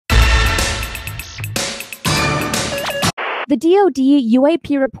The DoD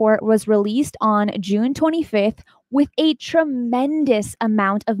UAP report was released on June 25th with a tremendous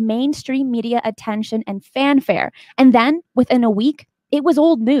amount of mainstream media attention and fanfare. And then within a week, it was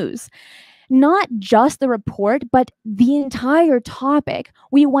old news. Not just the report, but the entire topic.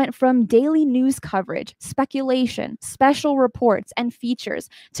 We went from daily news coverage, speculation, special reports, and features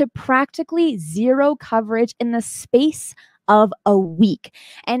to practically zero coverage in the space of a week.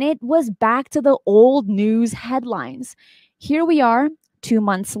 And it was back to the old news headlines. Here we are 2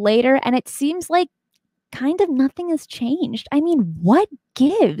 months later, and it seems like kind of nothing has changed. I mean, what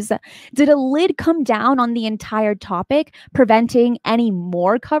gives? Did a lid come down on the entire topic, preventing any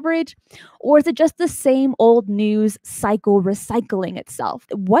more coverage? Or is it just the same old news cycle recycling itself?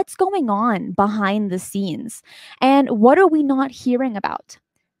 What's going on behind the scenes? And what are we not hearing about?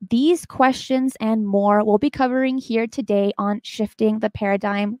 These questions and more we'll be covering here today on Shifting the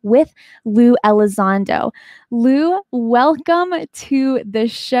Paradigm with Lou Elizondo. Lou, welcome to the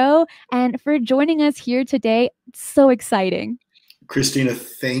show and for joining us here today. It's so exciting. Cristina,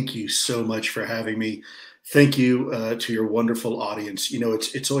 thank you so much for having me. Thank you to your wonderful audience. You know,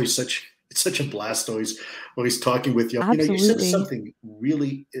 it's always such a blast always talking with you. Absolutely. You know, you said something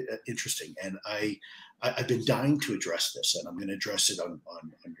really interesting, and I've been dying to address this, and I'm going to address it on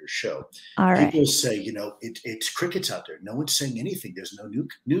your show. All right. People say, you know, it's crickets out there. No one's saying anything. There's no new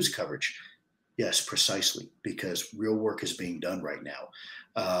news coverage. Yes, precisely, because real work is being done right now.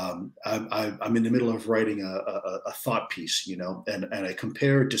 I'm in the middle of writing a thought piece, you know, and I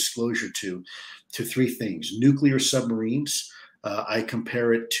compare disclosure to three things: nuclear submarines. I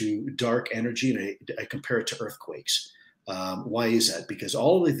compare it to dark energy, and I compare it to earthquakes. Why is that? Because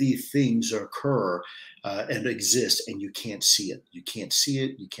all of these things occur and exist, and you can't see it. You can't see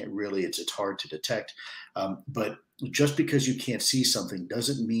it. You can't really. It's hard to detect. But just because you can't see something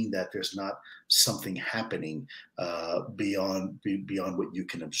doesn't mean that there's not something happening beyond what you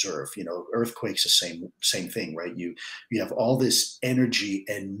can observe. You know, earthquakes, the same thing, right? You have all this energy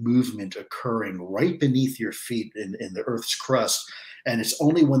and movement occurring right beneath your feet in the Earth's crust. And it's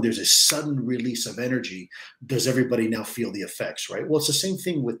only when there's a sudden release of energy does everybody now feel the effects, right? Well, it's the same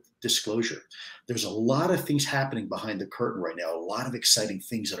thing with disclosure. There's a lot of things happening behind the curtain right now, a lot of exciting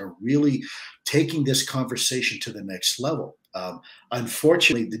things that are really taking this conversation to the next level.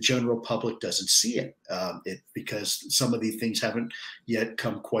 Unfortunately, the general public doesn't see it, because some of these things haven't yet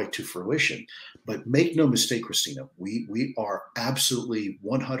come quite to fruition. But make no mistake, Cristina, we are absolutely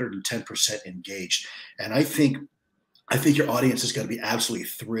 110% engaged. And I think your audience is going to be absolutely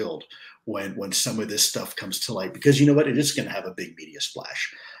thrilled when some of this stuff comes to light, because you know what? It is going to have a big media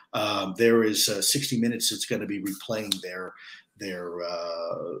splash. There is 60 Minutes that's going to be replaying their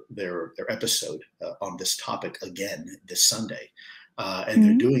episode on this topic again this Sunday. And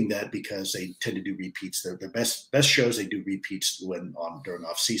they're doing that because they tend to do repeats. Their best shows, they do repeats during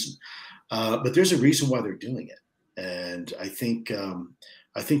off season. But there's a reason why they're doing it. And I think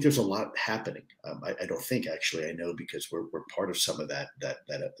there's a lot happening. I don't think, actually, I know, because we're part of some of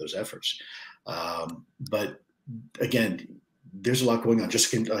those efforts. But again, there's a lot going on.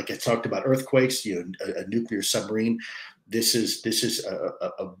 Just like I talked about earthquakes, you know, a nuclear submarine. This is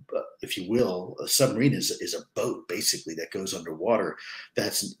if you will, a submarine is a boat basically that goes underwater.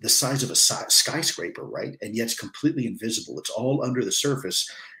 That's the size of a skyscraper, right? And yet it's completely invisible. It's all under the surface,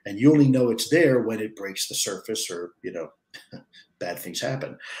 and you only know it's there when it breaks the surface, or you know, bad things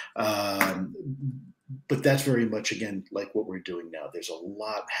happen. But that's very much, again, like what we're doing now. There's a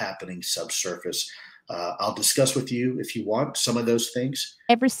lot happening subsurface. I'll discuss with you, if you want, some of those things.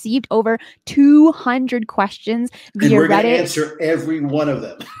 I've received over 200 questions via and we're Reddit. Going to answer every one of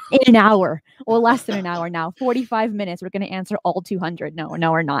them. In an hour, or less than an hour now, 45 minutes. We're going to answer all 200. No,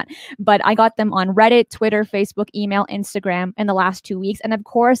 we're not. But I got them on Reddit, Twitter, Facebook, email, Instagram in the last 2 weeks. And of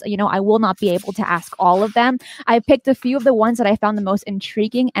course, you know, I will not be able to ask all of them. I picked a few of the ones that I found the most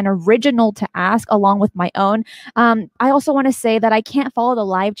intriguing and original to ask, along with my own. I also want to say that I can't follow the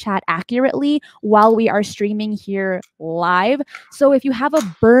live chat accurately while we are streaming here live. So if you have a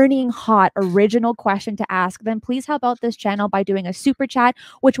burning hot original question to ask, then please help out this channel by doing a super chat,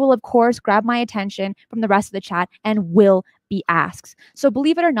 which will of course grab my attention from the rest of the chat and will be asked. So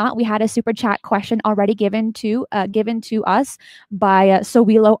believe it or not, we had a super chat question already given to us by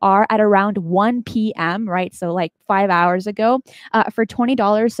Sowilo R at around 1 p.m. right? So like 5 hours ago, for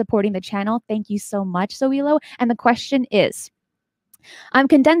 $20 supporting the channel. Thank you so much, Sowilo. And the question is, I'm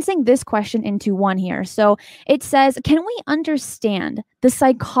condensing this question into one here. So it says, can we understand the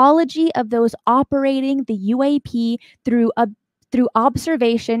psychology of those operating the UAP through through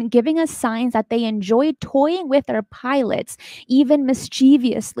observation, giving us signs that they enjoy toying with their pilots, even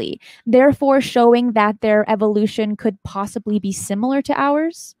mischievously, therefore showing that their evolution could possibly be similar to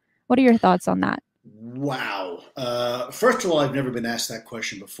ours? What are your thoughts on that? Wow. First of all, I've never been asked that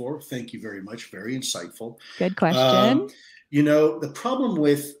question before. Thank you very much. Very insightful. Good question. Um, you know, the problem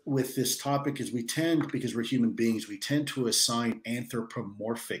with this topic is we tend, because we're human beings, we tend to assign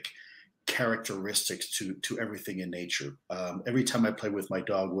anthropomorphic characteristics to everything in nature. Every time I play with my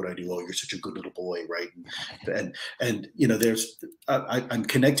dog, what I do, oh, you're such a good little boy, right? And you know, I'm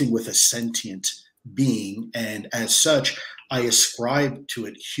connecting with a sentient being, and as such, I ascribe to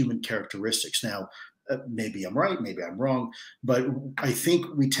it human characteristics. Now, maybe I'm right, maybe I'm wrong, but I think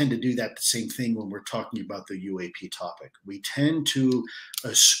we tend to do that the same thing when we're talking about the UAP topic. We tend to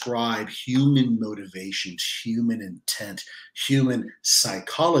ascribe human motivations, human intent, human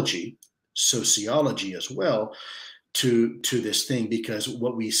psychology, sociology as well, to this thing, because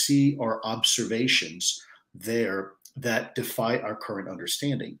what we see are observations there that defy our current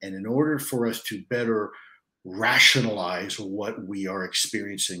understanding. And in order for us to better rationalize what we are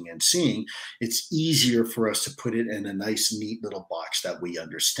experiencing and seeing, it's easier for us to put it in a nice, neat little box that we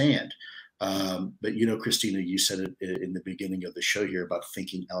understand. But you know, Christina, you said it in the beginning of the show here about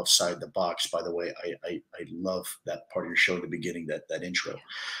thinking outside the box. By the way, I love that part of your show in the beginning, that intro.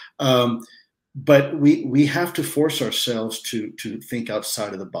 But we have to force ourselves to think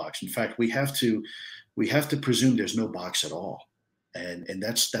outside of the box. In fact, we have to presume there's no box at all, and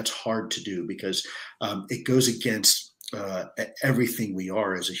that's hard to do, because it goes against everything we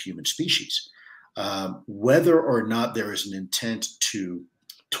are as a human species. Whether or not there is an intent to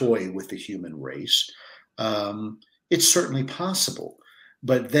toy with the human race, it's certainly possible.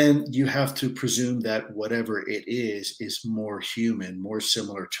 But then you have to presume that whatever it is more human, more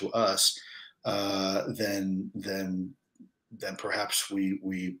similar to us than perhaps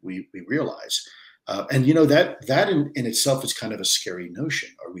we realize. And you know, that in itself is kind of a scary notion.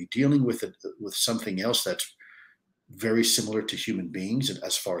 Are we dealing with something else that's very similar to human beings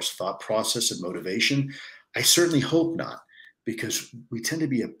as far as thought process and motivation? I certainly hope not, because we tend to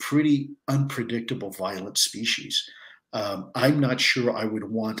be a pretty unpredictable, violent species. I'm not sure I would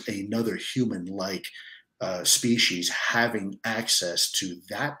want another human-like species having access to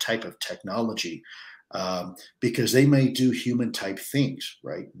that type of technology, because they may do human type things,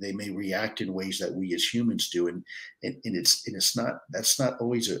 right? They may react in ways that we as humans do, and that's not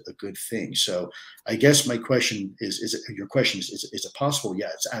always a good thing. So I guess my question is it possible? Yeah,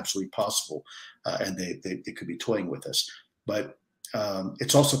 it's absolutely possible, and they could be toying with us, but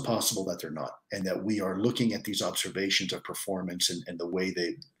it's also possible that they're not, and that we are looking at these observations of performance and the way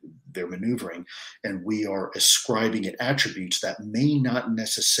they're maneuvering, and we are ascribing it attributes that may not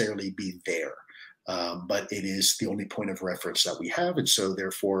necessarily be there. But it is the only point of reference that we have, and so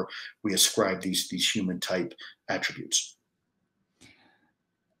therefore we ascribe these human type attributes.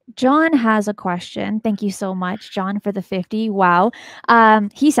 John has a question. Thank you so much, John, for the 50. Wow.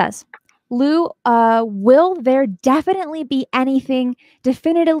 He says, Lou, will there definitely be anything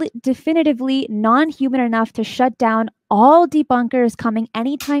definitively non-human enough to shut down all debunkers coming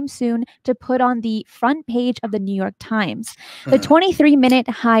anytime soon to put on the front page of the New York Times? The 23-minute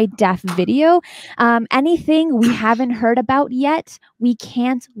high-def video, anything we haven't heard about yet? We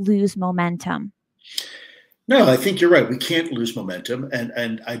can't lose momentum. No, I think you're right. We can't lose momentum,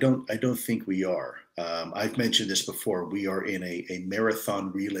 and I don't think we are. I've mentioned this before. We are in a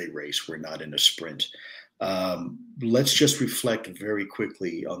marathon relay race. We're not in a sprint. Let's just reflect very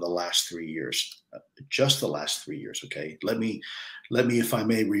quickly on the last 3 years, just the last 3 years. Okay, let me, if I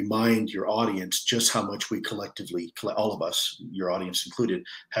may, remind your audience just how much we collectively, all of us, your audience included,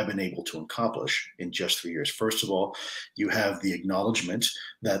 have been able to accomplish in just 3 years. First of all, you have the acknowledgement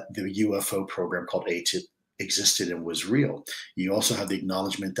that the UFO program called ATIP existed and was real. You also have the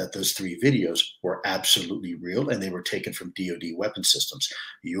acknowledgement that those 3 videos were absolutely real and they were taken from DoD weapon systems.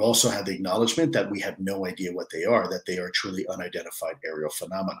 You also have the acknowledgement that we have no idea what they are, that they are truly unidentified aerial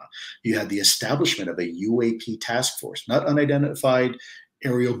phenomena. You had the establishment of a UAP task force, not unidentified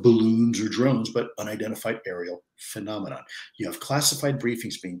aerial balloons or drones, but unidentified aerial phenomenon. You have classified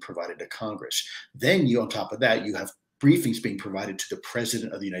briefings being provided to Congress. Then on top of that, you have briefings being provided to the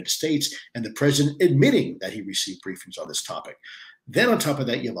President of the United States, and the President admitting that he received briefings on this topic. Then on top of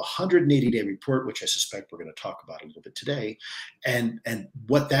that, you have a 180-day report, which I suspect we're going to talk about a little bit today, and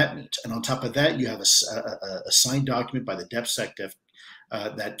what that means. And on top of that, you have a signed document by the DepSecDef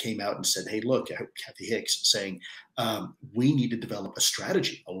that came out and said, hey, look, Kathy Hicks saying, we need to develop a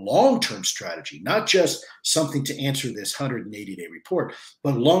strategy, a long-term strategy, not just something to answer this 180-day report,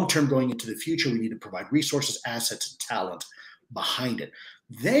 but long-term going into the future. We need to provide resources, assets, and talent. behind it.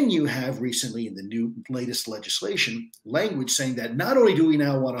 Then you have recently in the new latest legislation language saying that not only do we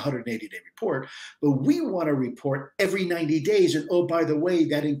now want a 180-day report, but we want to report every 90 days. And oh, by the way,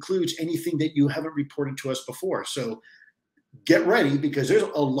 that includes anything that you haven't reported to us before. So get ready, because there's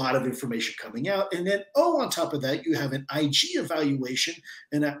a lot of information coming out. And then, on top of that, you have an IG evaluation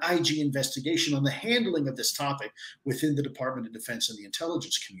and an IG investigation on the handling of this topic within the Department of Defense and the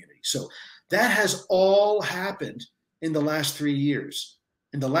intelligence community. So that has all happened in the last 3 years.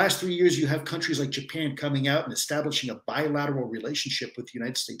 In the last 3 years, you have countries like Japan coming out and establishing a bilateral relationship with the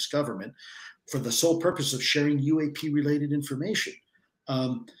United States government for the sole purpose of sharing UAP-related information.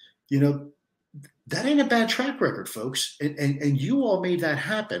 That ain't a bad track record, folks, and you all made that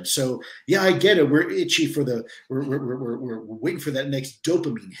happen. So yeah, I get it. We're itchy for we're waiting for that next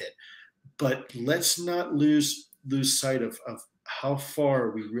dopamine hit, but let's not lose sight of how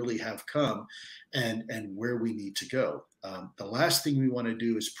far we really have come and where we need to go. The last thing we want to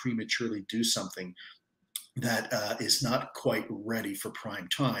do is prematurely do something that is not quite ready for prime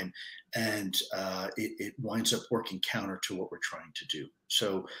time, and it winds up working counter to what we're trying to do.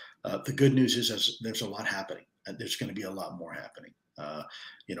 So the good news is there's a lot happening, and there's going to be a lot more happening.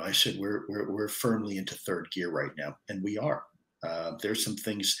 I said we're firmly into third gear right now, and we are. There's some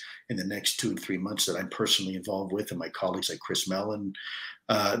things in the next 2 and 3 months that I'm personally involved with, and my colleagues like Chris Mellon,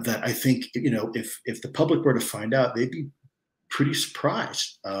 that I think, if the public were to find out, they'd be pretty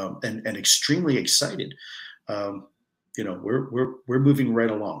surprised and extremely excited. We're moving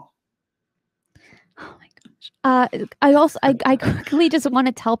right along. Oh my gosh. I quickly just want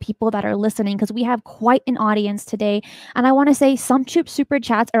to tell people that are listening, because we have quite an audience today. And I want to say some super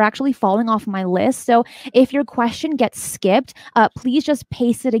chats are actually falling off my list. So if your question gets skipped, please just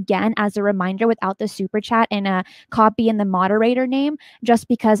paste it again as a reminder without the super chat, and copy in the moderator name, just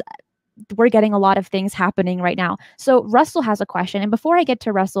because we're getting a lot of things happening right now. So Russell has a question. And before I get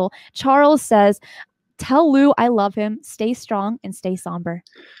to Russell, Charles says, tell Lou I love him. Stay strong and stay somber.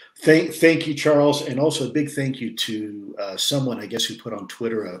 Thank you, Charles. And also a big thank you to someone, I guess, who put on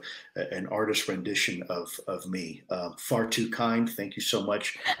Twitter an artist rendition of me. Far too kind. Thank you so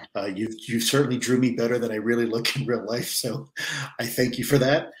much. You certainly drew me better than I really look in real life. So I thank you for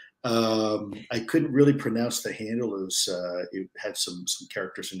that. I couldn't really pronounce the handle. It had some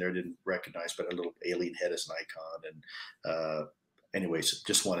characters in there I didn't recognize, but a little alien head as an icon. And anyways,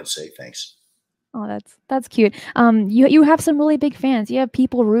 just wanted to say thanks. Oh, that's cute. You have some really big fans. You have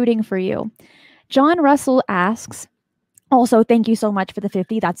people rooting for you. John Russell asks, also, thank you so much for the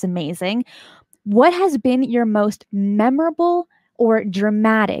 50. That's amazing. What has been your most memorable or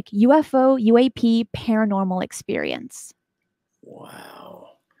dramatic UFO, UAP, paranormal experience? Wow.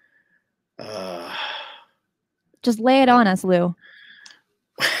 Just lay it on us, Lou.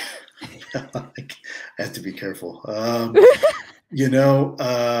 I have to be careful.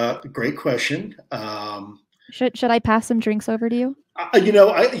 Great question. Should I pass some drinks over to you?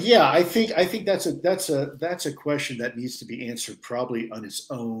 I think that's a question that needs to be answered probably on its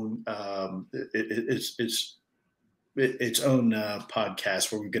own. Its own podcast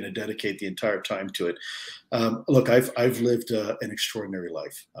where we're going to dedicate the entire time to it. Look, I've lived an extraordinary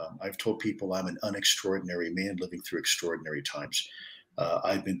life. I've told people I'm an unextraordinary man living through extraordinary times.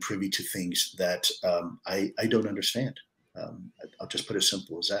 I've been privy to things that I don't understand. I'll just put it as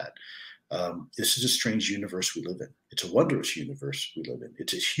simple as that. This is a strange universe we live in. It's a wondrous universe we live in.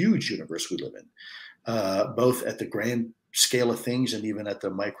 It's a huge universe we live in, both at the grand scale of things and even at the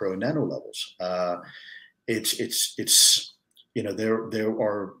micro and nano levels. There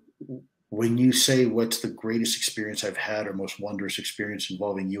are, when you say what's the greatest experience I've had or most wondrous experience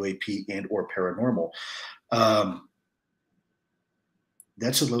involving UAP and or paranormal,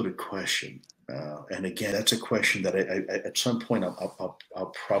 that's a loaded question. And again, that's a question that I at some point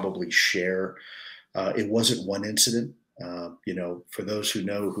I'll probably share. It wasn't one incident. For those who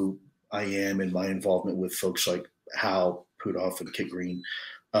know who I am and my involvement with folks like Hal Puthoff and Kit Green,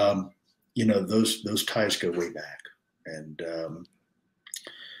 those ties go way back. And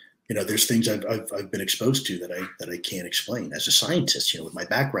there's things I've been exposed to that I can't explain as a scientist. With my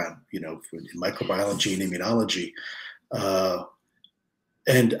background, in microbiology and immunology.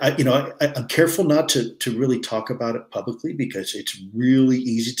 And I'm careful not to really talk about it publicly, because it's really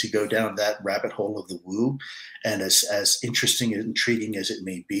easy to go down that rabbit hole of the woo. And as interesting and intriguing as it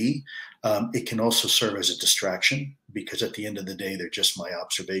may be, it can also serve as a distraction, because at the end of the day, they're just my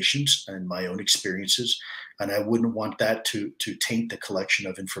observations and my own experiences. And I wouldn't want that to taint the collection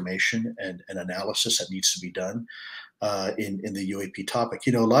of information and analysis that needs to be done in the UAP topic.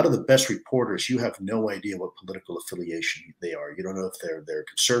 A lot of the best reporters, you have no idea what political affiliation they are. You don't know if they're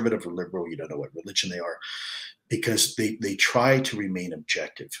conservative or liberal. You don't know what religion they are. because they try to remain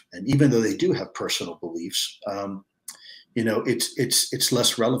objective. And even though they do have personal beliefs, it's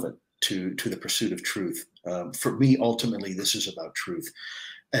less relevant to the pursuit of truth. For me, ultimately, this is about truth.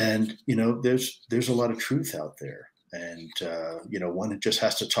 And, there's a lot of truth out there. And, one just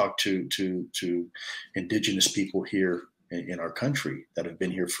has to talk to indigenous people here in our country that have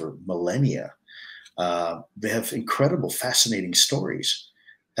been here for millennia. They have incredible, fascinating stories.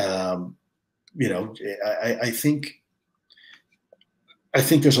 I think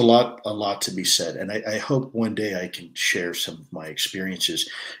there's a lot to be said, and I hope one day I can share some of my experiences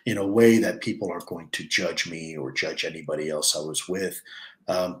in a way that people aren't going to judge me or judge anybody else I was with.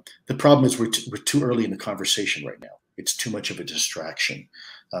 The problem is we're too early in the conversation right now. It's too much of a distraction.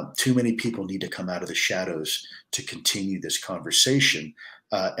 Too many people need to come out of the shadows to continue this conversation,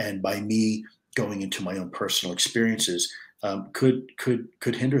 and by me going into my own personal experiences,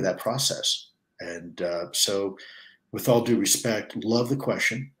 could hinder that process. And so, with all due respect, love the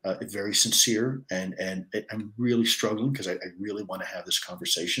question, very sincere, and I'm really struggling because I really want to have this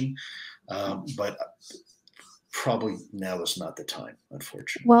conversation, but probably now is not the time,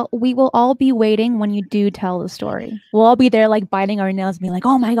 unfortunately. Well, we will all be waiting when you do tell the story. We'll all be there like biting our nails and be like,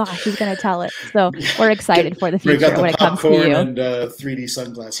 oh my gosh, she's going to tell it. So we're excited for the future when it comes to you. And 3D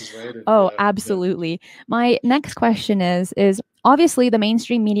sunglasses, right? And, oh, absolutely. Yeah. My next question is obviously the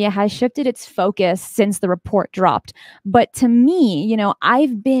mainstream media has shifted its focus since the report dropped. But to me,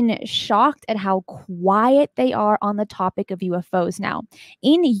 I've been shocked at how quiet they are on the topic of UFOs now.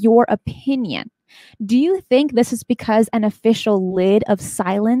 In your opinion, do you think this is because an official lid of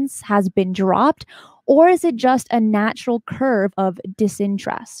silence has been dropped, or is it just a natural curve of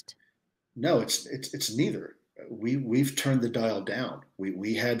disinterest? No, it's neither. We've turned the dial down.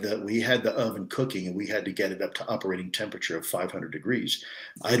 We had the oven cooking, and we had to get it up to operating temperature of 500 degrees.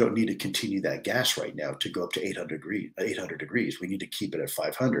 I don't need to continue that gas right now to go up to 800 degrees. We need to keep it at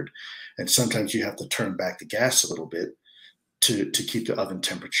 500, and sometimes you have to turn back the gas a little bit to keep the oven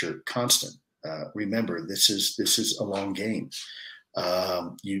temperature constant. Remember, this is a long game.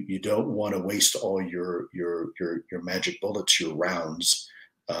 You don't want to waste all your magic bullets, your rounds,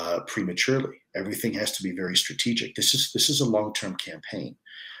 prematurely. Everything has to be very strategic. This is a long-term campaign,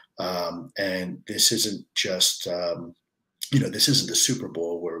 and this isn't just this isn't the Super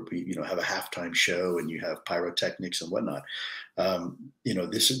Bowl where we have a halftime show and you have pyrotechnics and whatnot.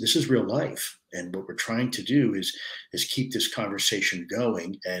 This is real life, and what we're trying to do is keep this conversation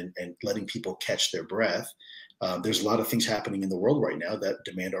going and letting people catch their breath. There's a lot of things happening in the world right now that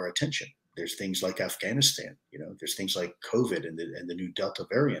demand our attention. There's things like Afghanistan, there's things like COVID and the new Delta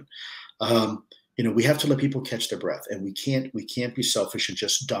variant. We have to let people catch their breath, and we can't be selfish and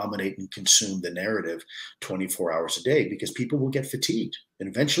just dominate and consume the narrative 24 hours a day, because people will get fatigued and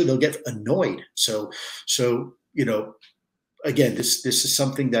eventually they'll get annoyed. So again, this is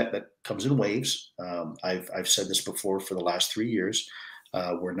something that comes in waves. I've said this before for the last 3 years.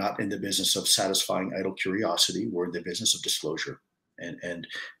 We're not in the business of satisfying idle curiosity. We're in the business of disclosure. And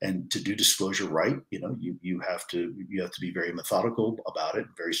to do disclosure right, you have to be very methodical about it,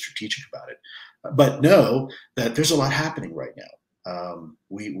 very strategic about it. But know that there's a lot happening right now.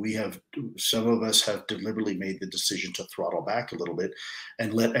 We have, some of us have deliberately made the decision to throttle back a little bit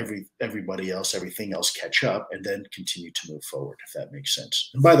and let everything else catch up, and then continue to move forward, if that makes sense.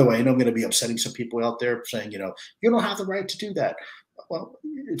 And by the way, I know I'm going to be upsetting some people out there saying, you don't have the right to do that. Well,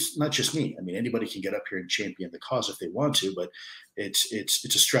 it's not just me. I mean, anybody can get up here and champion the cause if they want to, but it's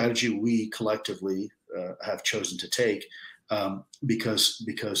a strategy we collectively have chosen to take,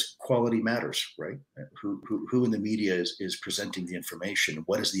 because quality matters, right? Who in the media is presenting the information?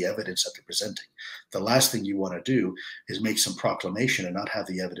 What is the evidence that they're presenting? The last thing you want to do is make some proclamation and not have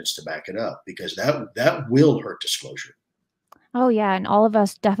the evidence to back it up, because that will hurt disclosure. Oh, yeah. And all of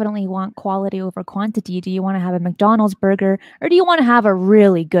us definitely want quality over quantity. Do you want to have a McDonald's burger, or do you want to have a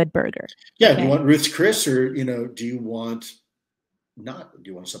really good burger? Yeah. Okay. Do you want Ruth's Chris, or, do you want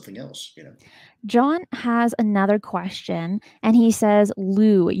something else? John has another question, and he says,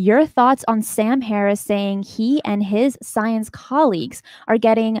 Lou, your thoughts on Sam Harris saying he and his science colleagues are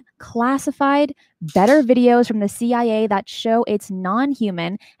getting classified, better videos from the CIA that show it's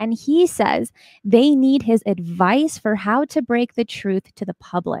non-human, and he says they need his advice for how to break the truth to the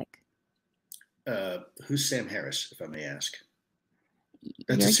public. Who's Sam Harris, if I may ask?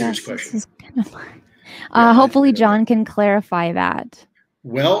 That's a serious question. Hopefully John can clarify that.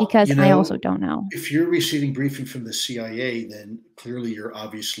 Well, because I also don't know. if you're receiving briefing from the CIA, then clearly you're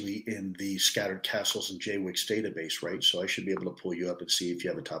obviously in the Scattered Castles and JWIC's database, right? So I should be able to pull you up and see if you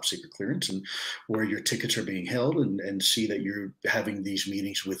have a top secret clearance and where your tickets are being held, and see that you're having these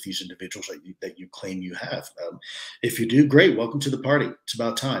meetings with these individuals that you claim you have. If you do, great. Welcome to the party. It's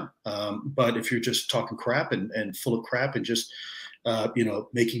about time. But if you're just talking crap and full of crap and just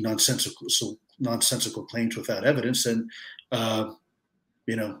making nonsensical claims without evidence, then I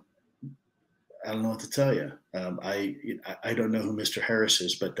don't know what to tell you. I don't know who Mr. Harris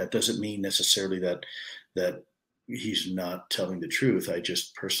is, but that doesn't mean necessarily that he's not telling the truth. I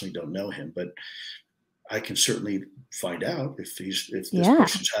just personally don't know him, but I can certainly find out if this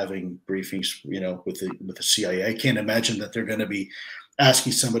person's having briefings, with the CIA. I can't imagine that they're going to be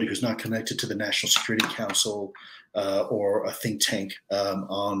asking somebody who's not connected to the National Security Council or a think tank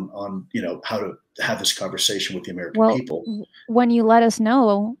on how to have this conversation with the American people. When you let us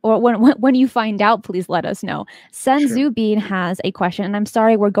know, or when you find out, please let us know. Sen Sure. Zubin has a question, and I'm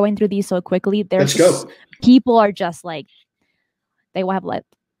sorry we're going through these so quickly. Let's go. People are just like, they want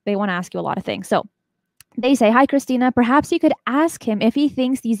to ask you a lot of things. So they say, "Hi, Cristina. Perhaps you could ask him if he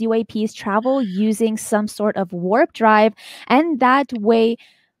thinks these UAPs travel using some sort of warp drive, and that way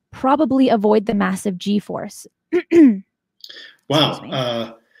probably avoid the massive G-force."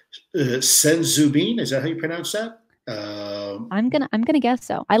 Wow. Sen Zubin, is that how you pronounce that? I'm gonna guess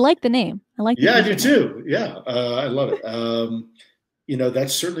so. I like the name. I do too. Yeah, I love it.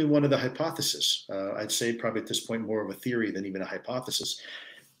 That's certainly one of the hypotheses. I'd say probably at this point more of a theory than even a hypothesis.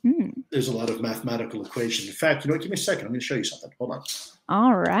 There's a lot of mathematical equations. In fact, give me a second. I'm going to show you something. Hold on.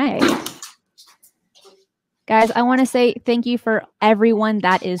 All right. Guys, I want to say thank you for everyone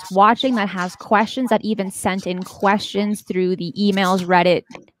that is watching, that has questions, that even sent in questions through the emails, Reddit,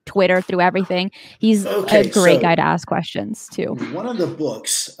 Twitter, through everything. He's a great guy to ask questions too. One of the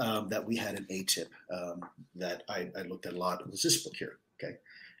books that we had in ATIP that I looked at a lot was this book here. Okay.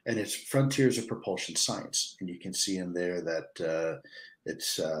 And it's Frontiers of Propulsion Science. And you can see in there that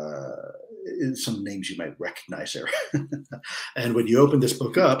it's some names you might recognize there. And when you open this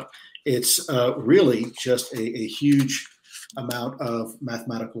book up, it's really just a huge amount of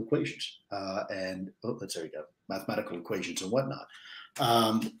mathematical equations there you go, mathematical equations and whatnot.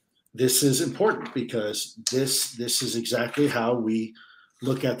 This is important because this is exactly how we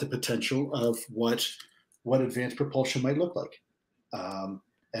look at the potential of what advanced propulsion might look like,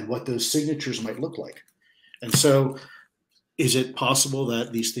 and what those signatures might look like. And so, is it possible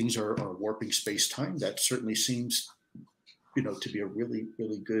that these things are warping space-time? That certainly seems, to be a really,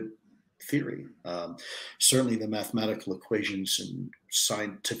 really good theory. Certainly the mathematical equations and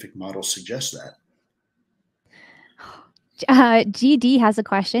scientific models suggest that. GD has a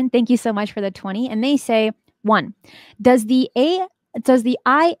question. Thank you so much for the 20. And they say, 1, does the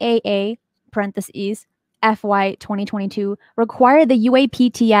IAA parentheses FY 2022 require the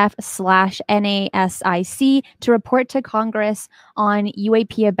UAPTF/NASIC to report to Congress on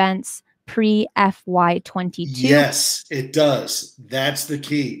UAP events pre-FY 22? Yes, it does. That's the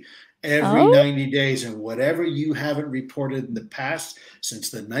key. Every 90 days, and whatever you haven't reported in the past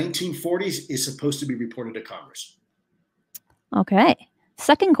since the 1940s is supposed to be reported to Congress. Okay.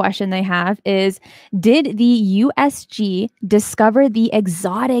 Second question they have is, did the USG discover the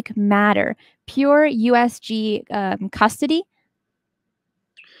exotic matter? Pure USG custody?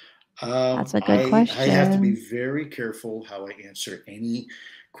 That's a good question. I have to be very careful how I answer any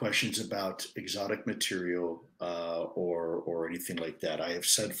questions about exotic material or anything like that. I have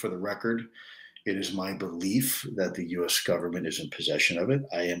said for the record, it is my belief that the U.S. government is in possession of it.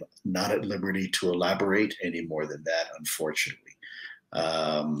 I am not at liberty to elaborate any more than that, unfortunately.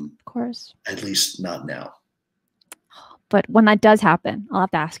 Of course. At least not now. But when that does happen, I'll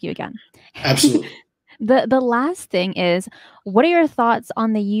have to ask you again. Absolutely. The last thing is, what are your thoughts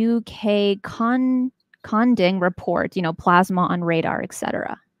on the UK Conding report, plasma on radar,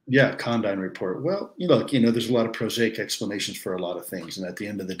 etc.? Yeah, Condon report. Well, look, there's a lot of prosaic explanations for a lot of things. And at the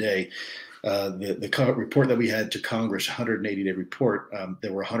end of the day, the report that we had to Congress, 180-day report,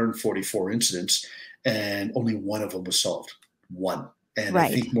 there were 144 incidents and only one of them was solved. One. And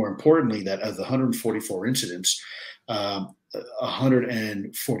right. I think more importantly that of the 144 incidents,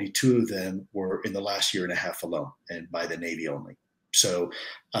 142 of them were in the last year and a half alone, and by the Navy only. So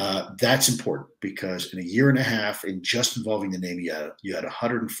that's important because in a year and a half, in just involving the Navy, you had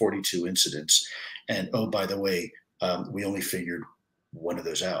 142 incidents. And oh, by the way, we only figured one of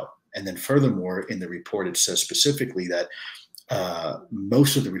those out. And then furthermore, in the report, it says specifically that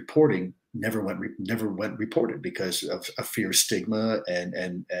most of the reporting never went reported because of fear, stigma,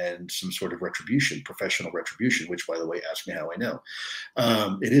 and some sort of retribution, professional retribution. Which, by the way, ask me how I know.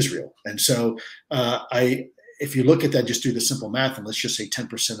 It is real. And so if you look at that, just do the simple math, and let's just say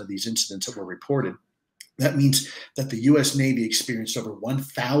 10% of these incidents that were reported. That means that the U.S. Navy experienced over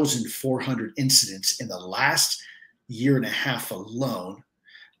 1,400 incidents in the last year and a half alone.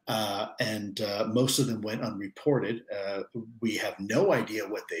 And most of them went unreported. We have no idea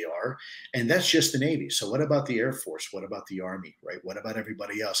what they are. And that's just the Navy. So what about the Air Force? What about the Army, right? What about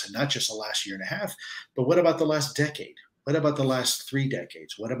everybody else? And not just the last year and a half, but what about the last decade? What about the last 3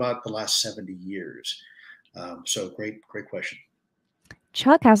 decades? What about the last 70 years? So great question.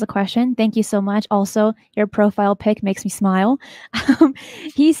 Chuck has a question. Thank you so much. Also, your profile pic makes me smile.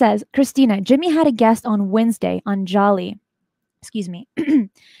 He says, Cristina, Jimmy had a guest on Wednesday on Jolly. Excuse me.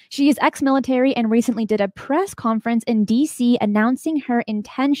 She is ex-military and recently did a press conference in DC announcing her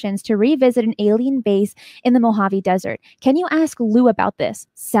intentions to revisit an alien base in the Mojave Desert. Can you ask Lou about this?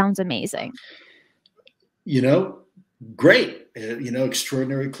 Sounds amazing. Great.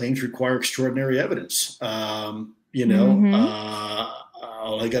 Extraordinary claims require extraordinary evidence.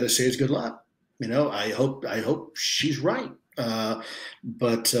 All I got to say is good luck. I hope she's right.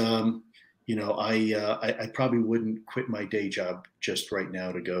 But I probably wouldn't quit my day job just right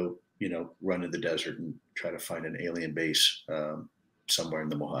now to go, run in the desert and try to find an alien base somewhere in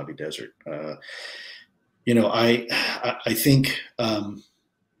the Mojave Desert. I think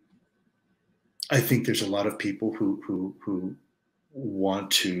there's a lot of people who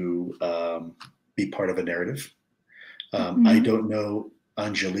want to be part of a narrative. I don't know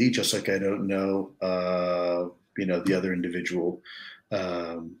Anjali, just like I don't know, the other individual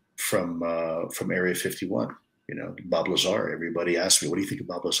from Area 51. Bob Lazar. Everybody asks me, "What do you think of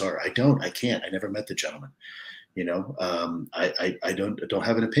Bob Lazar?" I can't. I never met the gentleman. I don't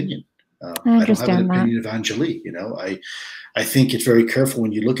have an opinion. I don't have an opinion of Anjali. I think it's very careful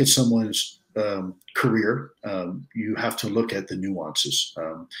when you look at someone's career. You have to look at the nuances.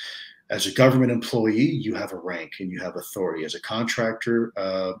 As a government employee, you have a rank and you have authority. As a contractor,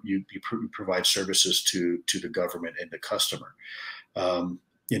 you provide services to the government and the customer.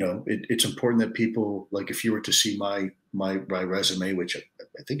 It's important that people, like, if you were to see my resume, which I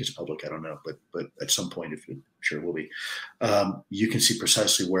think is public, I don't know, but at some point, if I'm sure it will be, you can see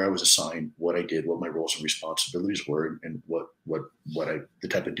precisely where I was assigned, what I did, what my roles and responsibilities were, and the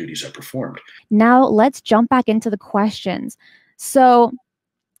type of duties I performed. Now let's jump back into the questions. So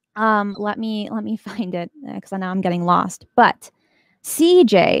let me find it because I know I'm getting lost. But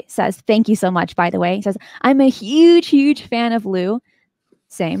CJ says, thank you so much, by the way. He says, I'm a huge fan of Lou.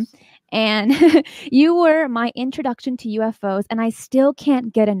 Same. And you were my introduction to UFOs, and I still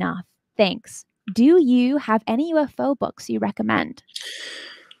can't get enough. Thanks. Do you have any UFO books you recommend?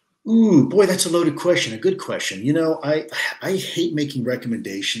 Ooh, boy, that's a loaded question. A good question. I hate making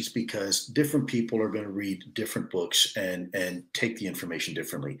recommendations because different people are going to read different books and take the information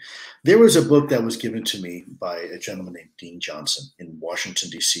differently. There was a book that was given to me by a gentleman named Dean Johnson in Washington,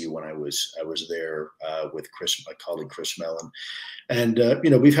 D.C. when I was there with my colleague Chris Mellon, and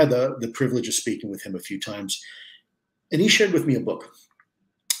we've had the privilege of speaking with him a few times, and he shared with me a book.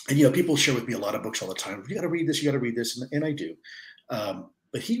 And people share with me a lot of books all the time. You got to read this. You got to read this, and I do.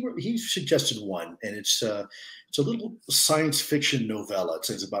 But he suggested one, and it's a little science fiction novella.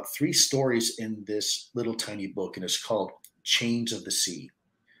 It's about 3 stories in this little tiny book, and it's called Chains of the Sea.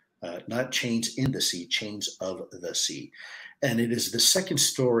 Not Chains in the Sea, Chains of the Sea. And it is the second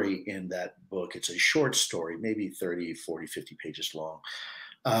story in that book. It's a short story, maybe 30, 40, 50 pages long.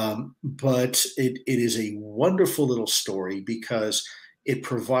 But it is a wonderful little story because it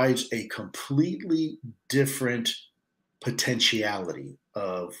provides a completely different potentiality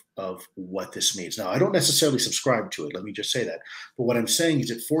of what this means. Now, I don't necessarily subscribe to it. Let me just say that. But what I'm saying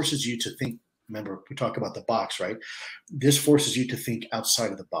is it forces you to think. Remember, we talk about the box, right? This forces you to think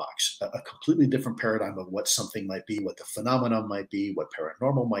outside of the box, a completely different paradigm of what something might be, what the phenomenon might be, what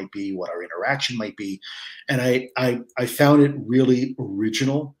paranormal might be, what our interaction might be. And I found it really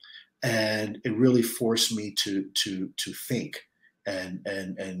original, and it really forced me to think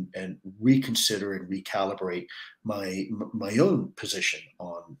and reconsider and recalibrate my own position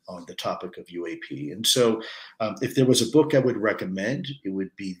on the topic of UAP. And so if there was a book I would recommend, it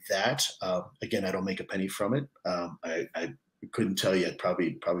would be that. Again, I don't make a penny from it. I couldn't tell you.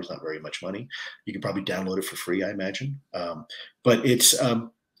 Probably is not very much money. You can probably download it for free, I imagine. But it's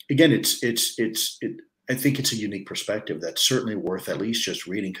again, I think it's a unique perspective that's certainly worth at least just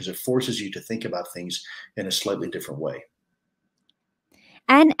reading because it forces you to think about things in a slightly different way.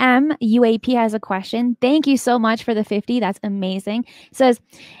 NMUAP has a question. Thank you so much for the 50. That's amazing. It says,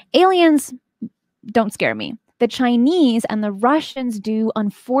 aliens don't scare me. The Chinese and the Russians do,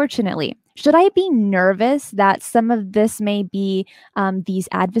 unfortunately. Should I be nervous that some of this may be these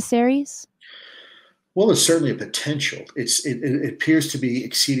adversaries? Well, it's certainly a potential. It appears to be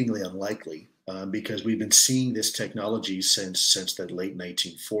exceedingly unlikely because we've been seeing this technology since the late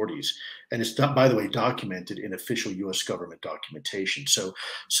 1940s, and it's not, by the way, documented in official U.S. government documentation. So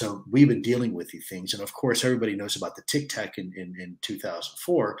we've been dealing with these things, and of course, everybody knows about the Tic Tac in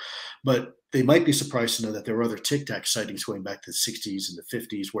 2004, but they might be surprised to know that there were other Tic Tac sightings going back to the 60s and the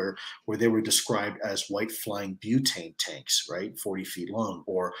 50s where they were described as white flying butane tanks, right, 40 feet long,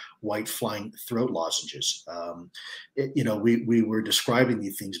 or white flying throat lozenges. We were describing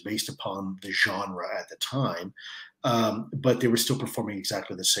these things based upon the genre at the time, but they were still performing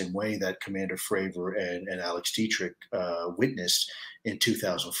exactly the same way that Commander Fravor and Alex Dietrich witnessed in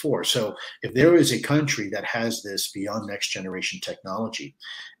 2004. So if there is a country that has this beyond next generation technology,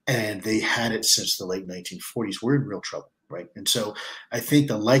 and they had it since the late 1940s, we're in real trouble, right? And so I think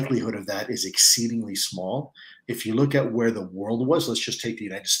the likelihood of that is exceedingly small. If you look at where the world was, let's just take the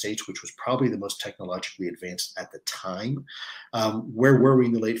United States, which was probably the most technologically advanced at the time. Where were we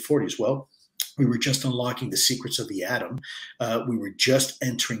in the late 40s? Well, we were just unlocking the secrets of the atom. We were just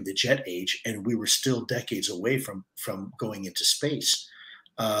entering the jet age, and we were still decades away from going into space.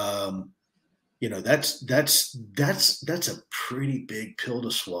 That's a pretty big pill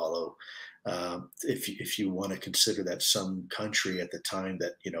to swallow. If you want to consider that some country at the time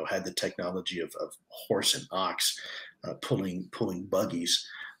that had the technology of horse and ox pulling buggies,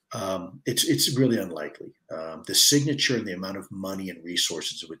 it's really unlikely. The signature and the amount of money and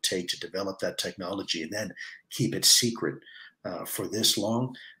resources it would take to develop that technology and then keep it secret for this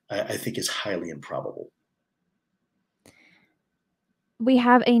long, I think is highly improbable. We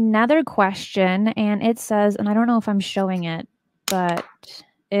have another question, and it says, and I don't know if I'm showing it, but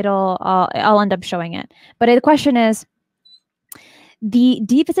I'll end up showing it. But the question is, the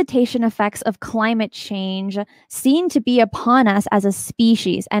devisitation effects of climate change seem to be upon us as a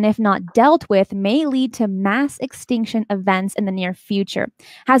species, and if not dealt with, may lead to mass extinction events in the near future.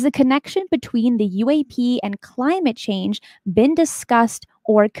 Has the connection between the UAP and climate change been discussed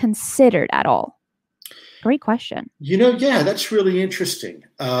or considered at all? Great question. Yeah, that's really interesting.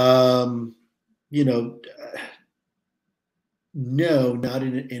 No, not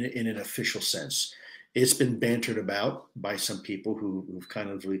in an official sense. It's been bantered about by some people who've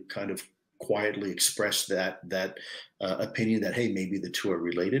kind of quietly expressed that opinion that, hey, maybe the two are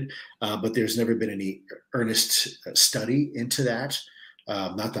related, but there's never been any earnest study into that.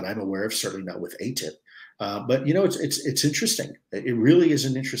 Not that I'm aware of, certainly not with ATIP. But it's interesting. It really is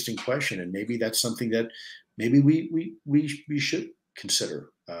an interesting question, and maybe that's something that maybe we should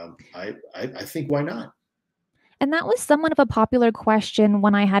consider. I think, why not? And that was somewhat of a popular question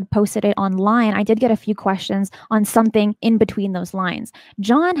when I had posted it online. I did get a few questions on something in between those lines.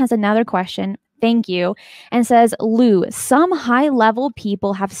 John has another question. Thank you. And says, Lou, some high-level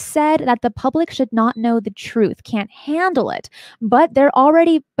people have said that the public should not know the truth, can't handle it, but they're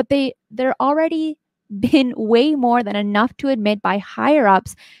already been way more than enough to admit by higher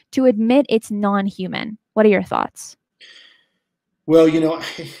ups to admit it's non-human. What are your thoughts? Well,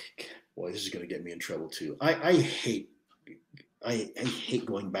 boy, this is going to get me in trouble too. I hate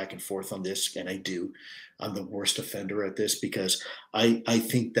going back and forth on this, and I do. I'm the worst offender at this because I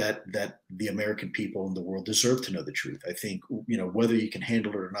think that the American people in the world deserve to know the truth. I think whether you can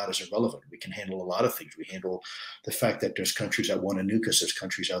handle it or not is irrelevant. We can handle a lot of things. We handle the fact that there's countries that want to nuke us. There's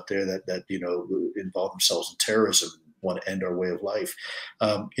countries out there that involve themselves in terrorism, want to end our way of life.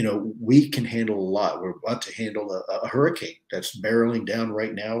 We can handle a lot. We're about to handle a hurricane that's barreling down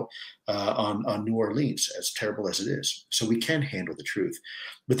right now on New Orleans, as terrible as it is. So we can handle the truth.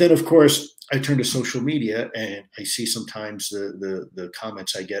 But then, of course, I turn to social media and I see sometimes the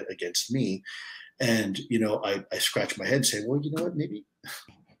comments I get against me. And, I scratch my head and say, well, you know what, maybe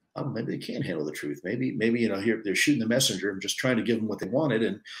they can't handle the truth. Maybe here they're shooting the messenger. I'm just trying to give them what they wanted,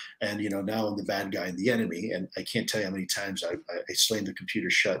 and now I'm the bad guy and the enemy. And I can't tell you how many times I slam the computer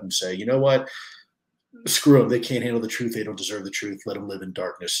shut and say, you know what, screw them. They can't handle the truth. They don't deserve the truth. Let them live in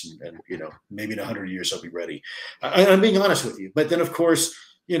darkness, and maybe in 100 years I'll be ready. I'm being honest with you. But then, of course,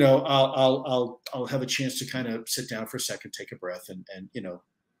 I'll have a chance to kind of sit down for a second, take a breath, and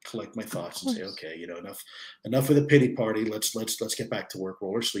collect my thoughts and say, okay, enough of the pity party. Let's get back to work,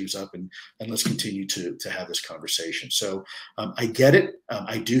 roll our sleeves up, and let's continue to have this conversation. So I get it.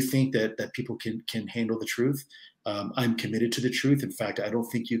 I do think that people can handle the truth. I'm committed to the truth. In fact, I don't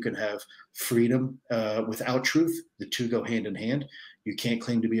think you can have freedom without truth. The two go hand in hand. you can't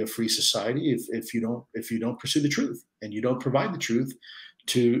claim to be a free society if you don't pursue the truth and you don't provide the truth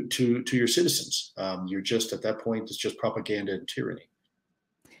to your citizens. You're just at that point, it's just propaganda and tyranny.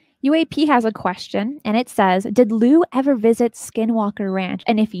 UAP has a question, and it says, did Lou ever visit Skinwalker Ranch?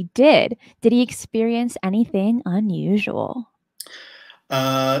 And if he did he experience anything unusual?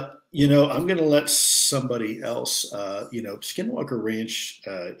 I'm going to let somebody else. Skinwalker Ranch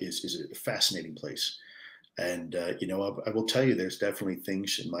is a fascinating place, and I will tell you, there's definitely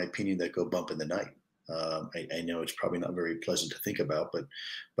things, in my opinion, that go bump in the night. I know it's probably not very pleasant to think about,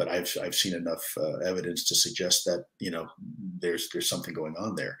 but I've seen enough evidence to suggest that there's something going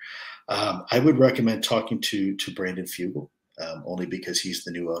on there. I would recommend talking to Brandon Fugel, only because he's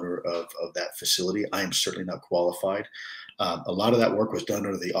the new owner of that facility. I am certainly not qualified. A lot of that work was done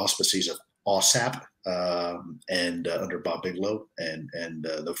under the auspices of OSAP and under Bob Bigelow and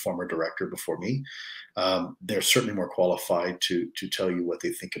the former director before me. They're certainly more qualified to tell you what they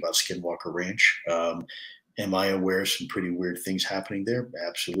think about Skinwalker Ranch. Am I aware of some pretty weird things happening there?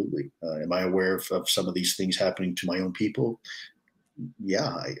 Absolutely. Am I aware of some of these things happening to my own people? Yeah,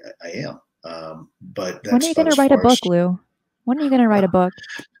 I am. But that's when are you going to write a book, Lou? When are you going to write a book?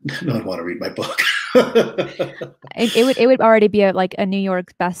 No, I want to read my book. it would already be a New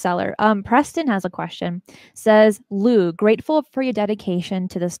York bestseller. Preston has a question. Says, Lou, grateful for your dedication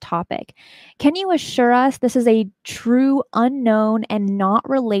to this topic. Can you assure us this is a true unknown and not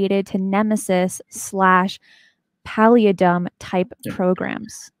related to Nemesis / Palladium type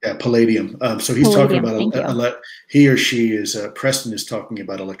programs? Yeah, Palladium. So he's Palladium, talking about he or she is Preston is talking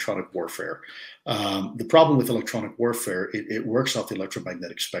about electronic warfare. The problem with electronic warfare, it works off the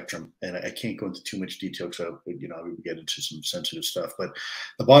electromagnetic spectrum, and I can't go into too much detail because we would get into some sensitive stuff. But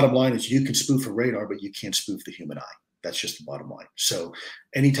the bottom line is, you can spoof a radar, but you can't spoof the human eye. That's just the bottom line. So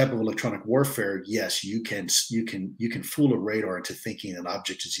any type of electronic warfare, yes, you can fool a radar into thinking an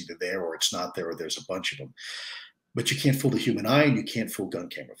object is either there or it's not there, or there's a bunch of them. But you can't fool the human eye, and you can't fool gun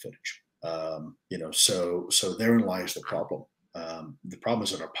camera footage. So therein lies the problem. The problem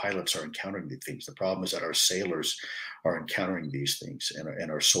is that our pilots are encountering these things. The problem is that our sailors are encountering these things,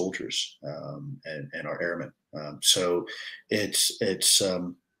 and our soldiers and our airmen. So it's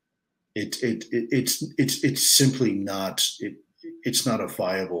simply not it's not a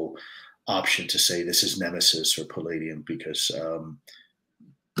viable option to say this is Nemesis or Palladium, because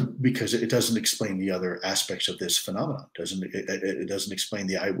it doesn't explain the other aspects of this phenomenon. It doesn't explain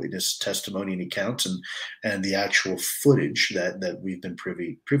the eyewitness testimony and accounts and the actual footage that we've been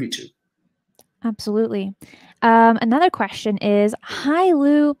privy to. Absolutely. Another question is, hi,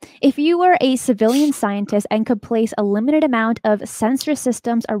 Lou. If you were a civilian scientist and could place a limited amount of sensor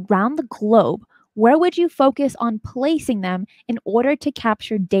systems around the globe, where would you focus on placing them in order to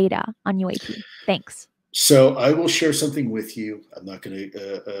capture data on UAP? Thanks. So I will share something with you. I'm not going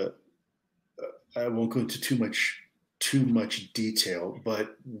to. I won't go into too much detail,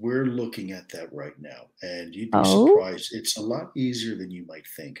 but we're looking at that right now, and you'd be surprised. It's a lot easier than you might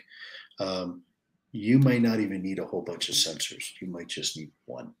think. You might not even need a whole bunch of sensors. You might just need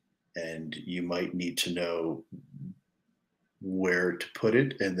one, and you might need to know where to put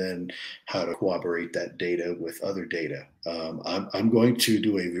it and then how to corroborate that data with other data. I'm going to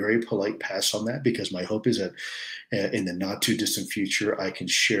do a very polite pass on that, because my hope is that in the not too distant future, I can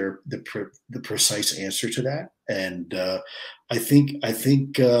share the precise answer to that. And I think I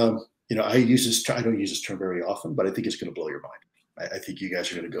don't use this term very often, but I think it's going to blow your mind. I think you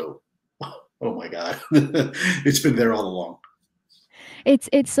guys are going to go, oh my God, it's been there all along.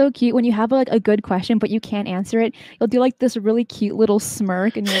 It's so cute when you have a good question, but you can't answer it. You'll do this really cute little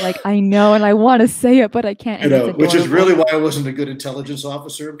smirk, and you're like, I know, and I want to say it, but I can't. Which is really why I wasn't a good intelligence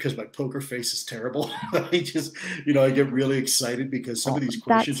officer, because my poker face is terrible. I just, I get really excited because some of these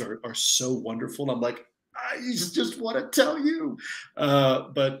questions are so wonderful. I'm like, I just want to tell you,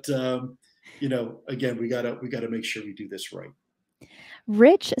 but again, we gotta make sure we do this right.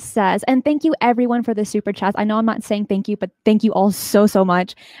 Rich says, and thank you everyone for the super chats. I know I'm not saying thank you, but thank you all so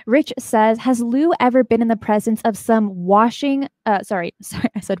much. Rich says, has Lou ever been in the presence of some washing? Sorry,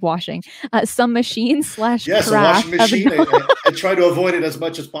 I said washing. Some machine / craft. Yes, a washing machine. I try to avoid it as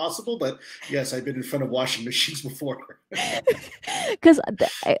much as possible, but yes, I've been in front of washing machines before. Because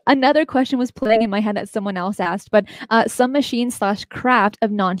another question was playing in my head that someone else asked, but some machine / craft of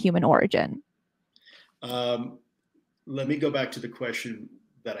non-human origin. Let me go back to the question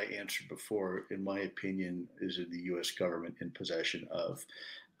that I answered before. In my opinion, is the U.S. government in possession of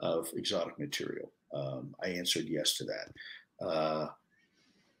exotic material? I answered yes to that.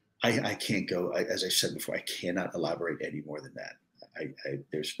 I can't go, as I said before, I cannot elaborate any more than that.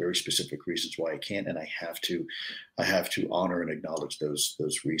 there's very specific reasons why I can't, and I have to honor and acknowledge those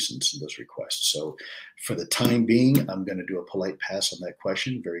reasons and those requests. So for the time being, I'm going to do a polite pass on that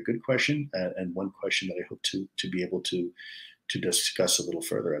question. Very good question, and one question that I hope to be able to discuss a little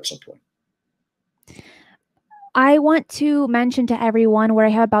further at some point. I want to mention to everyone where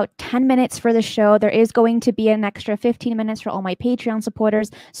I have about 10 minutes for the show. There is going to be an extra 15 minutes for all my Patreon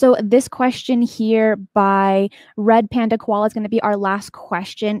supporters. So this question here by Red Panda Koala is going to be our last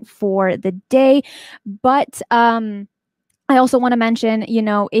question for the day. But I also want to mention, you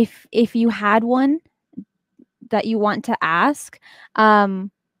know, if you had one that you want to ask,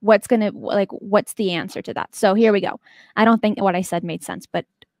 what's the answer to that? So here we go. I don't think what I said made sense, but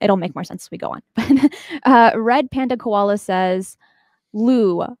it'll make more sense as we go on. Red Panda Koala says,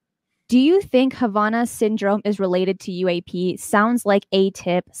 Lou, do you think Havana syndrome is related to UAP? Sounds like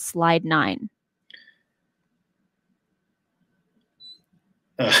A-tip, slide 9.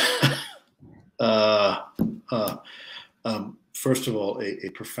 First of all, a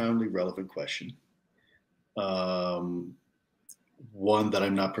profoundly relevant question. One that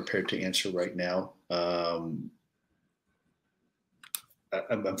I'm not prepared to answer right now.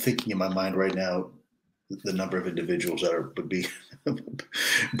 I'm thinking in my mind right now the number of individuals that would be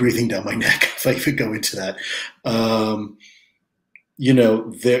breathing down my neck if I could go into that. You know,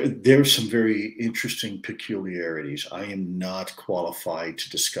 there's some very interesting peculiarities. I am not qualified to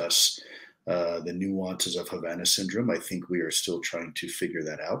discuss the nuances of Havana syndrome. I think we are still trying to figure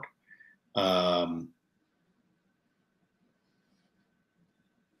that out.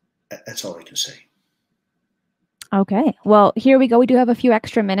 That's all I can say. Okay, well, here we go. We do have a few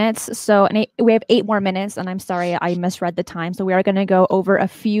extra minutes. So we have 8 more minutes, and I'm sorry I misread the time. So we are going to go over a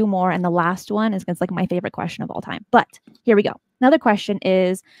few more, and the last one is like my favorite question of all time. But here we go. Another question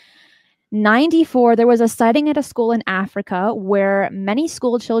is, 94, there was a sighting at a school in Africa where many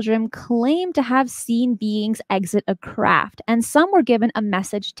school children claimed to have seen beings exit a craft, and some were given a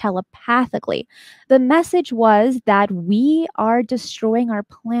message telepathically. The message was that we are destroying our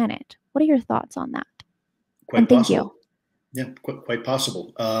planet. What are your thoughts on that? Quite possible. Yeah, quite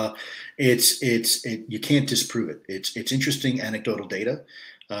possible. You can't disprove it. It's interesting anecdotal data,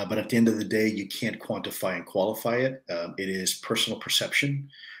 but at the end of the day, you can't quantify and qualify it. It is personal perception,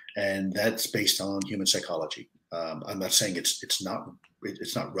 and that's based on human psychology. I'm not saying it's not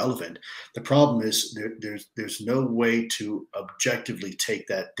relevant. The problem is there's no way to objectively take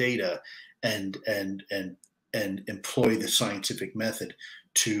that data and employ the scientific method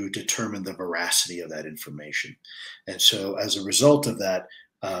to determine the veracity of that information. And so as a result of that,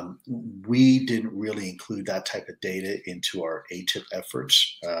 we didn't really include that type of data into our ATIP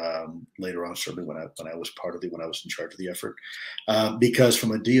efforts later on, certainly when I was in charge of the effort, because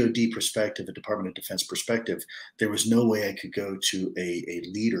from a DoD perspective, a Department of Defense perspective, there was no way I could go to a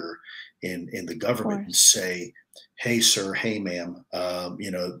leader in the government and say, hey, sir, hey, ma'am,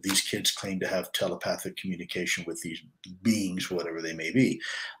 you know, these kids claim to have telepathic communication with these beings, whatever they may be.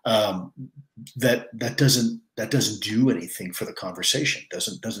 That doesn't do anything for the conversation.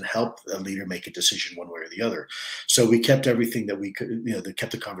 Doesn't help a leader make a decision one way or the other. So we kept everything that we could, you know, that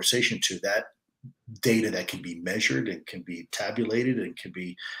kept the conversation to that data that can be measured and can be tabulated and can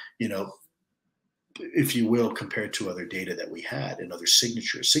be, you know, if you will, compared to other data that we had and other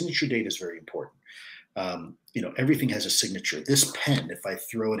signatures. Signature data is very important. You know, everything has a signature. This pen, if I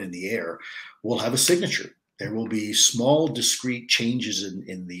throw it in the air, will have a signature. There will be small, discrete changes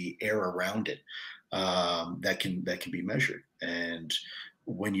in the air around it that can be measured. And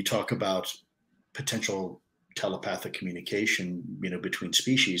when you talk about potential telepathic communication, you know, between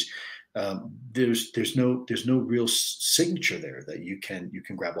species, there's no real signature there that you can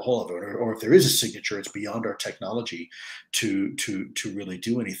grab a hold of, or if there is a signature, it's beyond our technology to really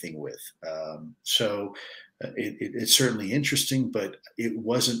do anything with. So it's certainly interesting, but it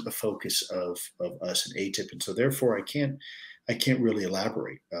wasn't a focus of us in ATIP, and so therefore I can't really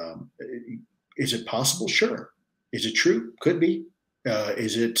elaborate. Is it possible? Sure. Is it true? Could be.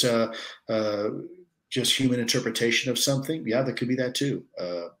 Is it just human interpretation of something? Yeah, that could be that too.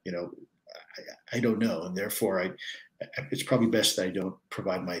 You know, I don't know, and therefore it's probably best that I don't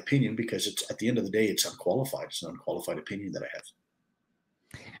provide my opinion, because it's, at the end of the day, it's unqualified. It's an unqualified opinion that I have.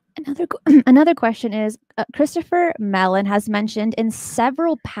 Another question is, Christopher Mellon has mentioned in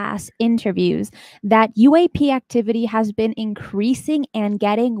several past interviews that UAP activity has been increasing and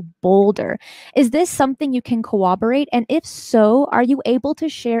getting bolder. Is this something you can corroborate? And if so, are you able to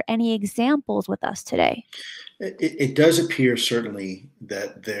share any examples with us today? It does appear certainly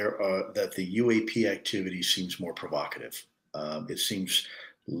that that the UAP activity seems more provocative. It seems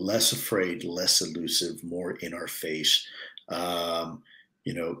less afraid, less elusive, more in our face.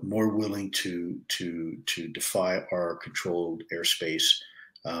 more willing to defy our controlled airspace.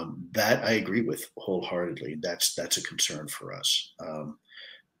 That I agree with wholeheartedly. That's a concern for us.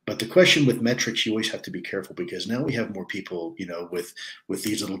 But the question with metrics, you always have to be careful, because now we have more people, with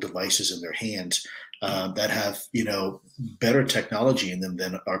these little devices in their hands that have, better technology in them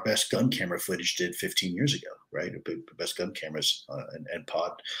than our best gun camera footage did 15 years ago, right? The best gun cameras and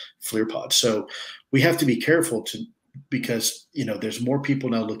FLIR pod. So we have to be careful because there's more people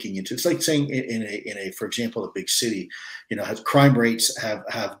now looking into. It's like saying in a for example, a big city, crime rates have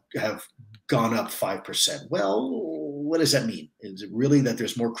gone up 5%. Well, what does that mean? Is it really that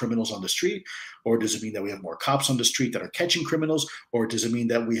there's more criminals on the street, or does it mean that we have more cops on the street that are catching criminals, or does it mean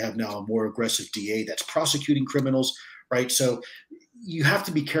that we have now a more aggressive DA that's prosecuting criminals, right? So you have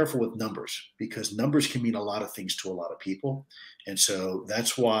to be careful with numbers, because numbers can mean a lot of things to a lot of people. And so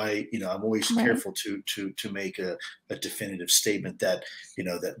that's why, I'm always careful to make a definitive statement that,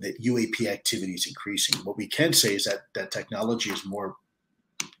 that UAP activity is increasing. What we can say is that technology is more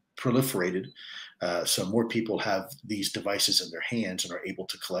proliferated. So more people have these devices in their hands and are able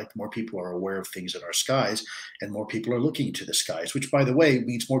to collect. More people are aware of things in our skies, and more people are looking into the skies, which, by the way,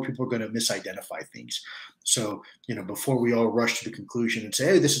 means more people are going to misidentify things. So, before we all rush to the conclusion and say,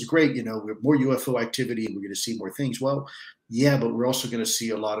 hey, this is great, we have more UFO activity and we're going to see more things. well, yeah, but we're also going to see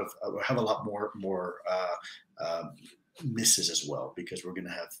have a lot more misses as well, because we're going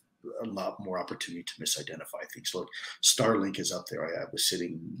to have a lot more opportunity to misidentify things. Look, Starlink is up there. I was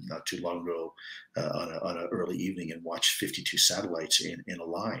sitting not too long ago on an early evening and watched 52 satellites in a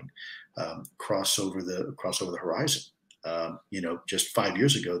line cross over the horizon. Just 5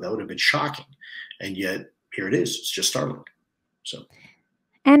 years ago, that would have been shocking, and yet here it is. It's just Starlink. So,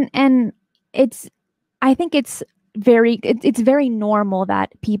 and I think it's very normal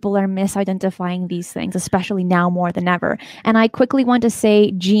that people are misidentifying these things, especially now more than ever. And I quickly want to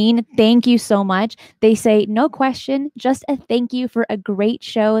say, Jean, thank you so much. They say, no question, just a thank you for a great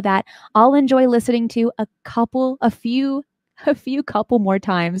show that I'll enjoy listening to a few more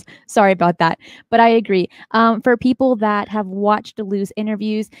times. Sorry about that, but I agree. For people that have watched Lou's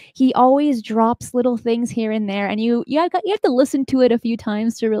interviews, he always drops little things here and there, and you have to listen to it a few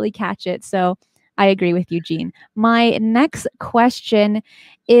times to really catch it. So I agree with you, Jean. My next question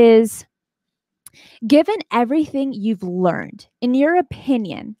is, given everything you've learned, in your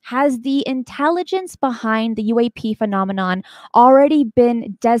opinion, has the intelligence behind the UAP phenomenon already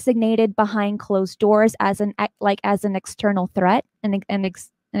been designated behind closed doors as an external threat, an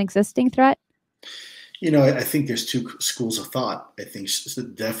existing threat? I think there's two schools of thought. I think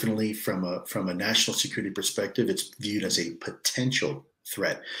definitely from a national security perspective, it's viewed as a potential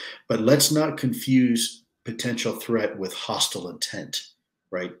threat. But let's not confuse potential threat with hostile intent,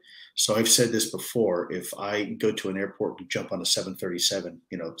 right? So I've said this before. If I go to an airport and jump on a 737,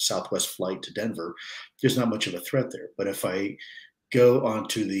 Southwest flight to Denver, there's not much of a threat there. But if I go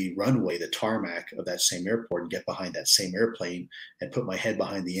onto the runway, the tarmac of that same airport, and get behind that same airplane and put my head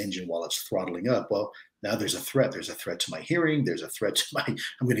behind the engine while it's throttling up, well, now there's a threat. There's a threat to my hearing. There's a threat to I'm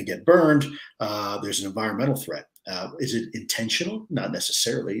going to get burned. There's an environmental threat. Is it intentional? Not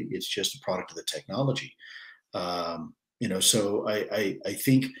necessarily. It's just a product of the technology. So I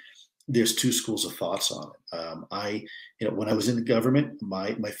think there's two schools of thoughts on it. When I was in the government,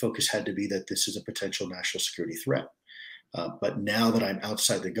 my focus had to be that this is a potential national security threat. But now that I'm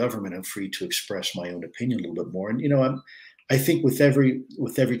outside the government, I'm free to express my own opinion a little bit more. And I think with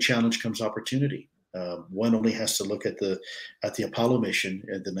every challenge comes opportunity. One only has to look at the Apollo mission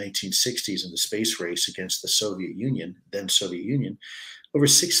in the 1960s and the space race against the Soviet Union, then Soviet Union. Over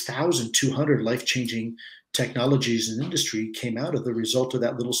 6,200 life-changing technologies and industry came out of the result of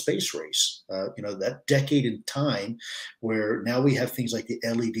that little space race. That decade in time where now we have things like the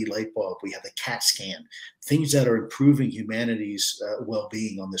LED light bulb, we have the CAT scan, things that are improving humanity's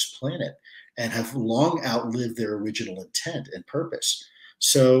well-being on this planet and have long outlived their original intent and purpose.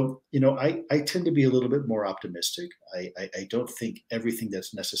 So, I tend to be a little bit more optimistic. I don't think everything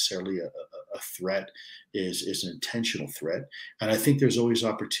that's necessarily a threat is an intentional threat. And I think there's always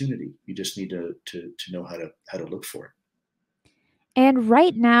opportunity. You just need to know how to look for it. And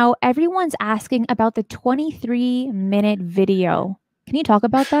right now, everyone's asking about the 23-minute video. Can you talk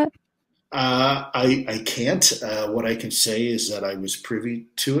about that? I can't. What I can say is that I was privy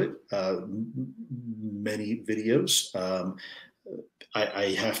to it, many videos.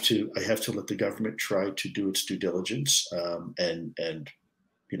 I have to let the government try to do its due diligence, and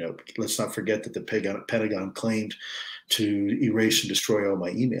let's not forget that the Pentagon claimed to erase and destroy all my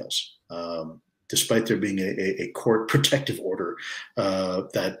emails, despite there being a court protective order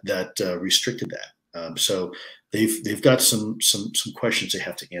that restricted that. So they've got some questions they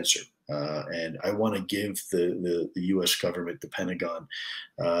have to answer, and I want to give the U.S. government, the Pentagon,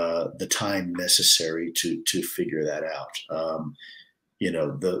 the time necessary to figure that out.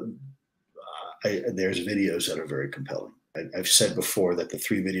 There's videos that are very compelling. I've said before that the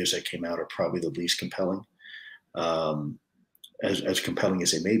 3 videos that came out are probably the least compelling. As compelling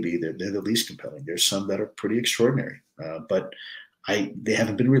as they may be, they're the least compelling. There's some that are pretty extraordinary, but they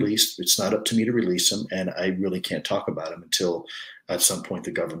haven't been released. It's not up to me to release them, and I really can't talk about them until at some point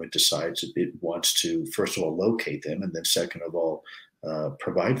the government decides it wants to, first of all, locate them, and then second of all,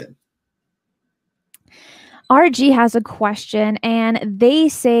 provide them. RG has a question, and they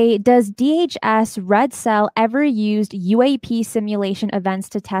say, does DHS Red Cell ever used UAP simulation events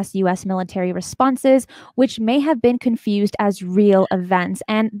to test U.S. military responses, which may have been confused as real events?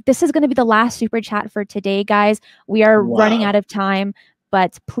 And this is going to be the last super chat for today, guys. We are running out of time,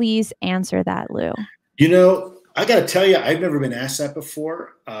 but please answer that, Lou. You know, I got to tell you, I've never been asked that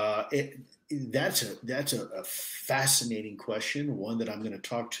before. That's a fascinating question, one that I'm going to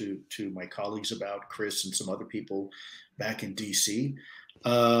talk to my colleagues about, Chris and some other people back in DC.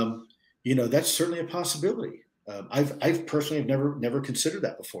 That's certainly a possibility. I've personally never considered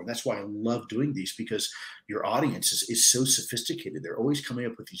that before, and that's why I love doing these, because your audience is so sophisticated. They're always coming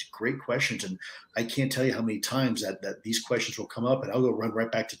up with these great questions, and I can't tell you how many times that these questions will come up, and I'll go run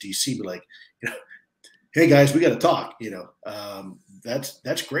right back to DC, be like, hey guys, we got to talk.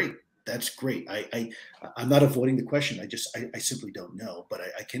 That's great. That's great. I'm not avoiding the question. I simply don't know. But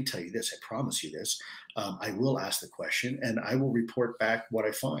I can tell you this. I promise you this. I will ask the question, and I will report back what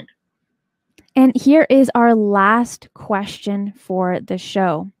I find. And here is our last question for the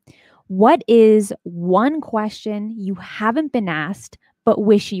show. What is one question you haven't been asked but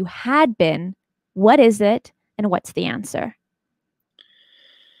wish you had been? What is it, and what's the answer?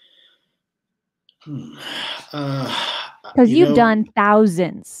 Because you've done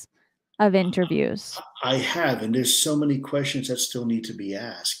thousands of interviews. I have, and there's so many questions that still need to be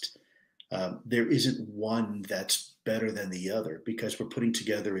asked. There isn't one that's better than the other, because we're putting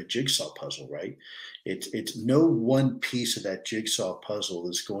together a jigsaw puzzle, right? It's no one piece of that jigsaw puzzle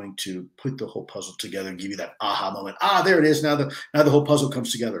is going to put the whole puzzle together and give you that aha moment. There it is. Now the whole puzzle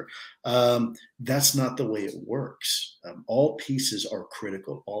comes together. That's not the way it works. All pieces are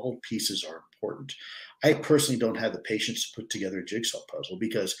critical. All pieces are important. I personally don't have the patience to put together a jigsaw puzzle,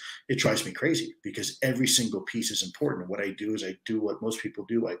 because it drives me crazy, because every single piece is important. And what I do is I do what most people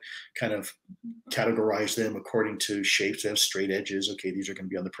do. I kind of categorize them according to shapes. They have straight edges. Okay, these are going to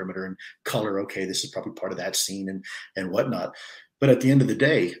be on the perimeter, and color. Okay, this is probably part of that scene and whatnot. But at the end of the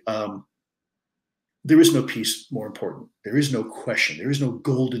day, there is no piece more important. There is no question. There is no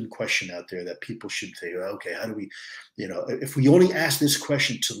golden question out there that people should say, okay, how do we, if we only ask this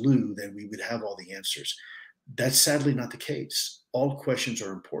question to Lou, then we would have all the answers. That's sadly not the case. All questions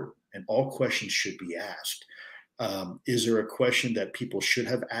are important, and all questions should be asked. Is there a question that people should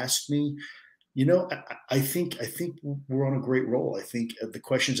have asked me? I think we're on a great roll. I think the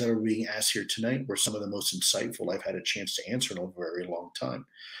questions that are being asked here tonight were some of the most insightful I've had a chance to answer in a very long time.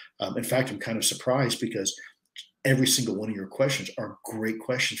 In fact, I'm kind of surprised, because every single one of your questions are great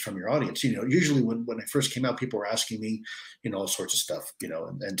questions from your audience. Usually when I first came out, people were asking me, all sorts of stuff,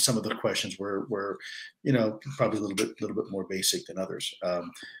 and some of the questions were probably a little bit more basic than others.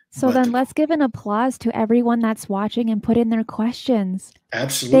 So then let's give an applause to everyone that's watching and put in their questions.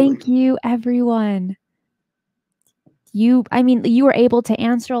 Absolutely. Thank you, everyone. You were able to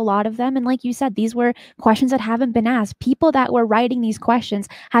answer a lot of them. And like you said, these were questions that haven't been asked. People that were writing these questions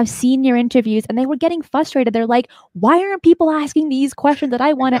have seen your interviews, and they were getting frustrated. They're like, why aren't people asking these questions that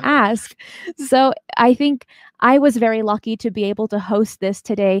I want to ask? So I think I was very lucky to be able to host this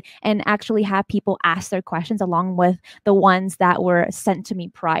today and actually have people ask their questions along with the ones that were sent to me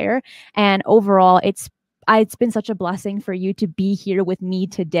prior. And overall, it's been such a blessing for you to be here with me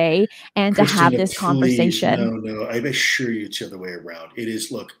today and Cristina, to have this conversation. No, I assure you it's the other way around. It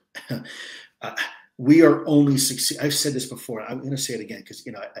is, look, we are only succeed. I've said this before. I'm going to say it again, because,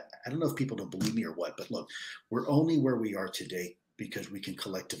 I don't know if people don't believe me or what, but look, we're only where we are today because we can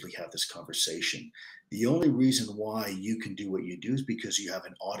collectively have this conversation. The only reason why you can do what you do is because you have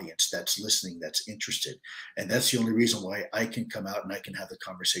an audience that's listening, that's interested. And that's the only reason why I can come out and I can have the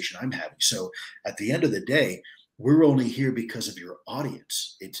conversation I'm having. So at the end of the day, we're only here because of your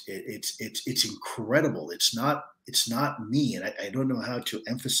audience. It's incredible. It's not me. And I don't know how to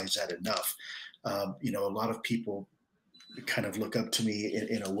emphasize that enough. A lot of people kind of look up to me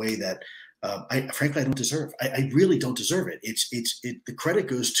in a way that Frankly, I don't deserve. I really don't deserve it. The credit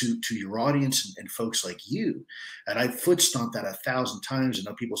goes to your audience and folks like you. And I foot stomped that 1,000 times. And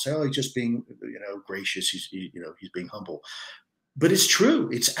now people say, "Oh, he's just being, gracious. He's being humble." But it's true.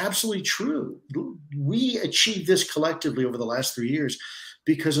 It's absolutely true. We achieved this collectively over the last 3 years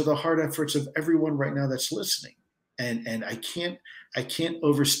because of the hard efforts of everyone right now that's listening. And I can't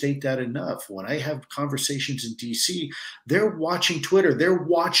overstate that enough. When I have conversations in DC, they're watching Twitter, they're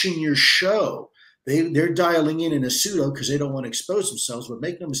watching your show. They're dialing in a pseudo because they don't want to expose themselves, but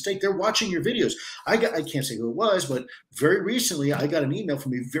make no mistake, they're watching your videos. I can't say who it was, but very recently I got an email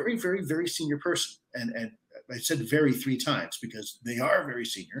from a very, very, very senior person. And I said very 3 times because they are very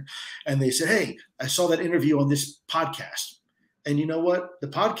senior. And they said, "Hey, I saw that interview on this podcast. And you know what? The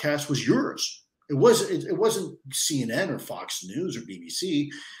podcast was yours. It wasn't CNN or Fox News or BBC.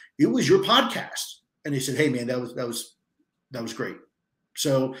 It was your podcast." And they said, "Hey, man, that was great."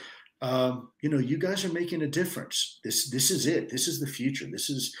 So, you guys are making a difference. This is it. This is the future. This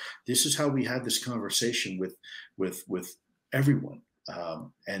is how we have this conversation with everyone.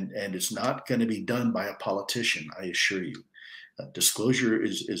 And it's not going to be done by a politician, I assure you. Disclosure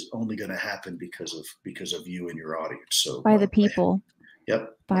is only going to happen because of you and your audience. So by the people.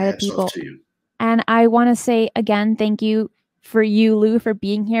 Yep. By the people. To you. And I want to say again, thank you for you, Lou, for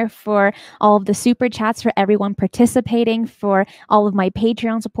being here, for all of the super chats, for everyone participating, for all of my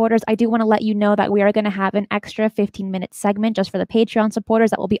Patreon supporters. I do want to let you know that we are going to have an extra 15-minute segment just for the Patreon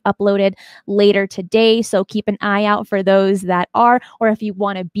supporters that will be uploaded later today. So keep an eye out for those that are, or if you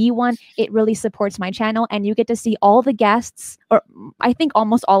want to be one, it really supports my channel. And you get to see all the guests, or I think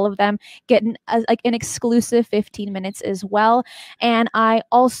almost all of them, get an exclusive 15 minutes as well. And I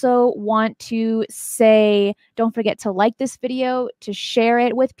also want to say, don't forget to like this video, to share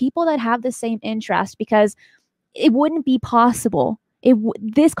it with people that have the same interest, because it wouldn't be possible.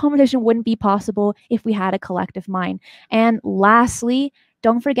 This conversation wouldn't be possible if we had a collective mind. And lastly,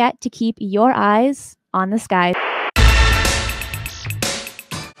 don't forget to keep your eyes on the sky.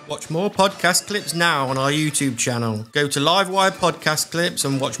 Watch more podcast clips now on our YouTube channel. Go to Livewire Podcast Clips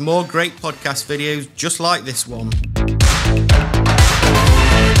and watch more great podcast videos just like this one.